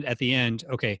hand at the end.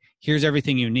 Okay, here's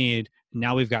everything you need.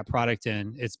 Now we've got product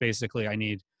in. It's basically, I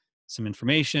need some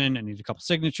information. I need a couple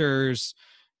signatures.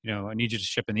 You know, I need you to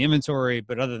ship in the inventory.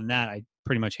 But other than that, I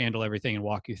pretty much handle everything and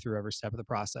walk you through every step of the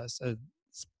process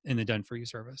in the done for you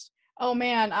service. Oh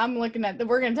man, I'm looking at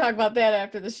we're going to talk about that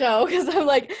after the show, because I'm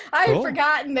like, I had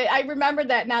forgotten that. I remembered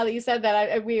that now that you said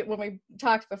that. When we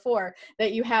talked before,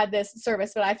 that you had this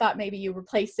service, but I thought maybe you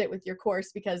replaced it with your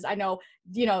course, because I know,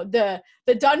 you know, the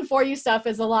done for you stuff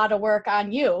is a lot of work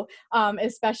on you,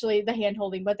 especially the hand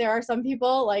holding. But there are some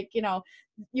people, like, you know,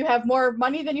 you have more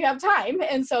money than you have time,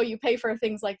 and so you pay for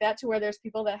things like that, to where there's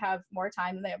people that have more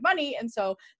time than they have money, and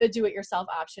so the do-it-yourself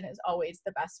option is always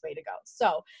the best way to go.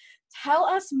 So tell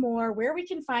us more where we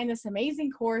can find this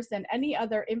amazing course and any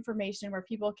other information where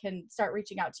people can start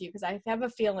reaching out to you, because I have a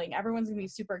feeling everyone's going to be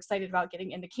super excited about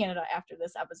getting into Canada after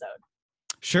this episode.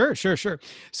 Sure.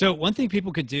 So one thing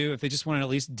people could do, if they just want to at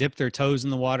least dip their toes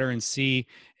in the water and see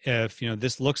if, you know,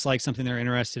 this looks like something they're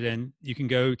interested in, you can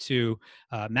go to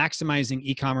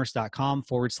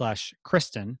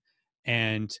maximizingecommerce.com/Kristen,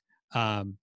 and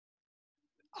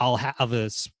I'll have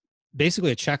this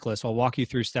basically a checklist. I'll walk you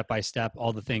through step by step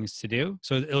all the things to do.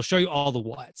 So it'll show you all the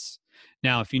what's.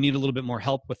 Now, if you need a little bit more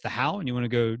help with the how and you want to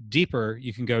go deeper,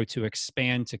 you can go to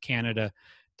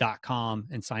expandtocanada.com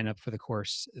and sign up for the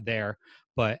course there.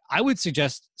 But I would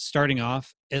suggest starting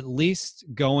off at least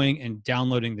going and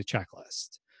downloading the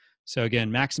checklist. So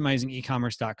again,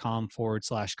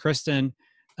 maximizingecommerce.com/Kristen.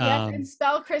 Yes, and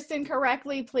spell Kristen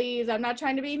correctly, please. I'm not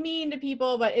trying to be mean to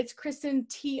people, but it's Kristen,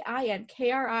 Tin,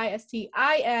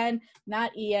 Kristin,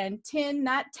 not En, tin,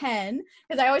 not 10.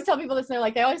 Because I always tell people this and they're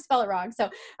like, they always spell it wrong. So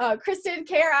Kristen,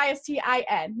 Kristin,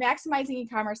 maximizing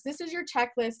e-commerce. This is your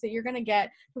checklist that you're going to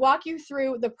get to walk you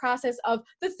through the process of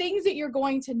the things that you're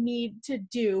going to need to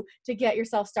do to get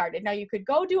yourself started. Now, you could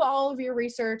go do all of your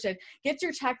research and get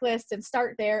your checklist and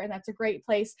start there. And that's a great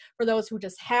place for those who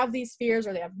just have these fears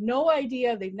or they have no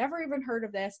idea. They've never even heard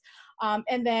of this.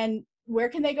 And then where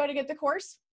can they go to get the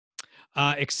course?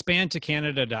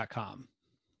 Expandtocanada.com.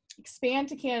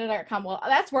 Expandtocanada.com. Well,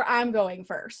 that's where I'm going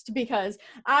first because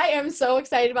I am so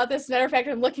excited about this. Matter of fact,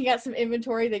 I'm looking at some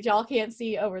inventory that y'all can't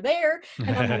see over there.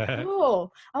 And I'm like,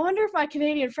 oh, I wonder if my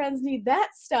Canadian friends need that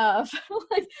stuff.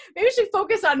 Like, maybe we should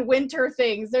focus on winter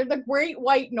things. They're the great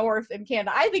white north in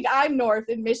Canada. I think I'm north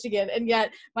in Michigan, and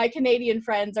yet my Canadian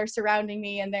friends are surrounding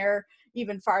me and they're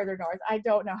even farther north. I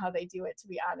don't know how they do it, to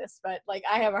be honest, but like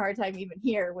I have a hard time even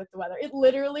here with the weather. It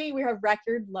literally, we have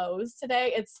record lows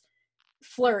today. It's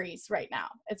flurries right now.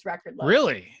 It's record low.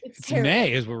 Really? It's terrible.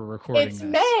 May as we're recording it's this.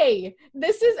 May.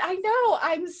 This is, I know,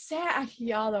 I'm sad.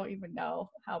 Y'all don't even know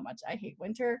how much I hate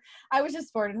winter. I was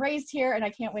just born and raised here and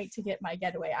I can't wait to get my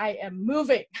getaway. I am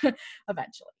moving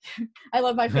eventually. I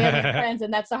love my family and friends,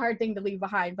 and that's the hard thing to leave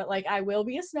behind. But like, I will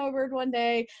be a snowbird one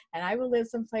day and I will live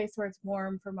someplace where it's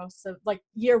warm for most of, like,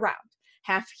 year round.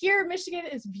 Half here in Michigan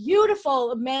is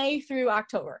beautiful May through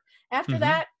October. After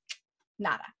that,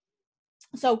 nada.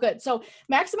 So good. So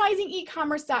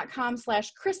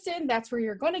maximizingecommerce.com/Kristen, that's where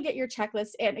you're going to get your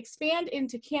checklist, and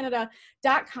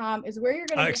expandintocanada.com is where you're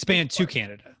going to expand to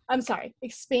Canada. I'm sorry,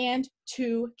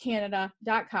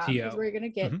 expandtocanada.com is where you're going to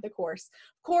get the course.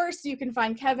 Of course, you can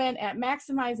find Kevin at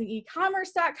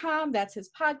maximizingecommerce.com. That's his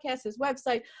podcast, his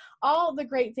website, all the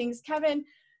great things. Kevin,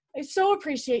 I so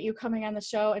appreciate you coming on the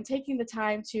show and taking the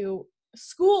time to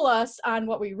school us on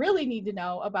what we really need to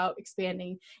know about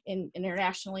expanding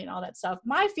internationally and all that stuff.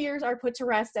 My fears are put to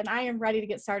rest and I am ready to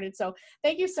get started. So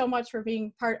thank you so much for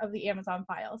being part of the Amazon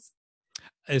Files.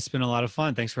 It's been a lot of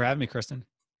fun. Thanks for having me, Kristen.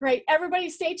 Great. Everybody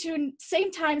stay tuned.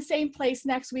 Same time, same place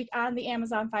next week on the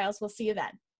Amazon Files. We'll see you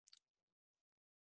then.